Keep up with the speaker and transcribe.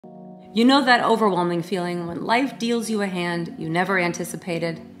You know that overwhelming feeling when life deals you a hand you never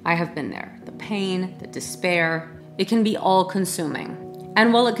anticipated? I have been there. The pain, the despair, it can be all-consuming.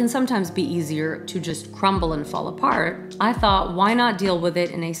 And while it can sometimes be easier to just crumble and fall apart, I thought, why not deal with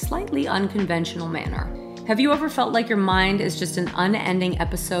it in a slightly unconventional manner? Have you ever felt like your mind is just an unending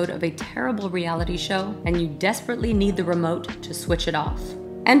episode of a terrible reality show and you desperately need the remote to switch it off?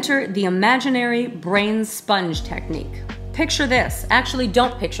 Enter the imaginary brain sponge technique. Picture this. Actually,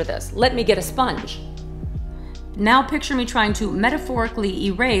 don't picture this. Let me get a sponge. Now picture me trying to metaphorically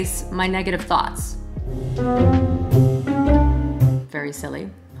erase my negative thoughts. Very silly.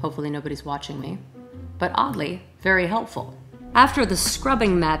 Hopefully nobody's watching me. But oddly, very helpful. After the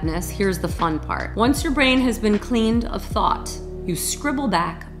scrubbing madness, here's the fun part. Once your brain has been cleaned of thought, you scribble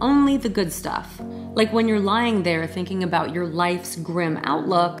back only the good stuff. Like when you're lying there thinking about your life's grim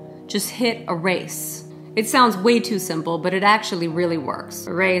outlook, just hit erase. It sounds way too simple, but it actually really works.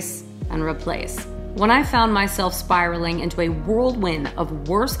 Erase and replace. When I found myself spiraling into a whirlwind of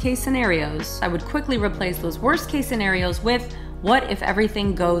worst-case scenarios, I would quickly replace those worst-case scenarios with, what if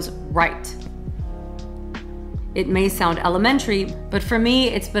everything goes right? It may sound elementary, but for me,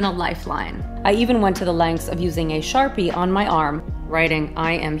 it's been a lifeline. I even went to the lengths of using a Sharpie on my arm, writing,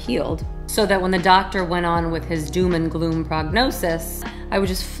 "I am healed," so that when the doctor went on with his doom and gloom prognosis, I would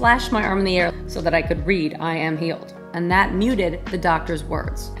just flash my arm in the air so that I could read, "I am healed." And that muted the doctor's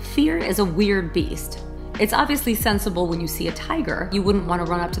words. Fear is a weird beast. It's obviously sensible when you see a tiger. You wouldn't want to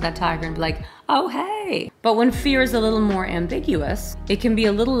run up to that tiger and be like, "Oh, hey." But when fear is a little more ambiguous, it can be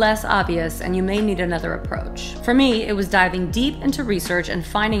a little less obvious and you may need another approach. For me, it was diving deep into research and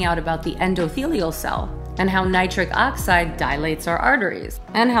finding out about the endothelial cell and how nitric oxide dilates our arteries,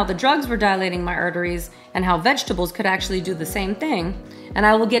 and how the drugs were dilating my arteries, and how vegetables could actually do the same thing. And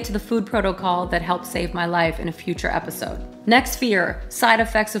I will get to the food protocol that helped save my life in a future episode. Next fear, side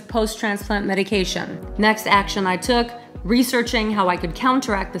effects of post-transplant medication. Next action I took, researching how I could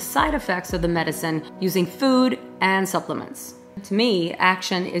counteract the side effects of the medicine using food and supplements. To me,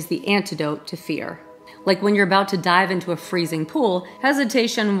 action is the antidote to fear. Like when you're about to dive into a freezing pool,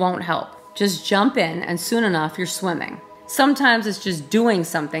 hesitation won't help. Just jump in and soon enough you're swimming. Sometimes it's just doing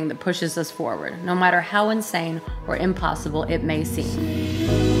something that pushes us forward, no matter how insane or impossible it may seem.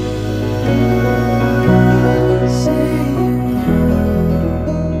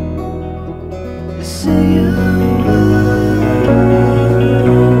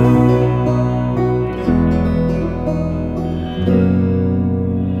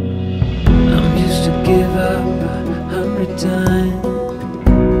 I'm used to give up 100 times.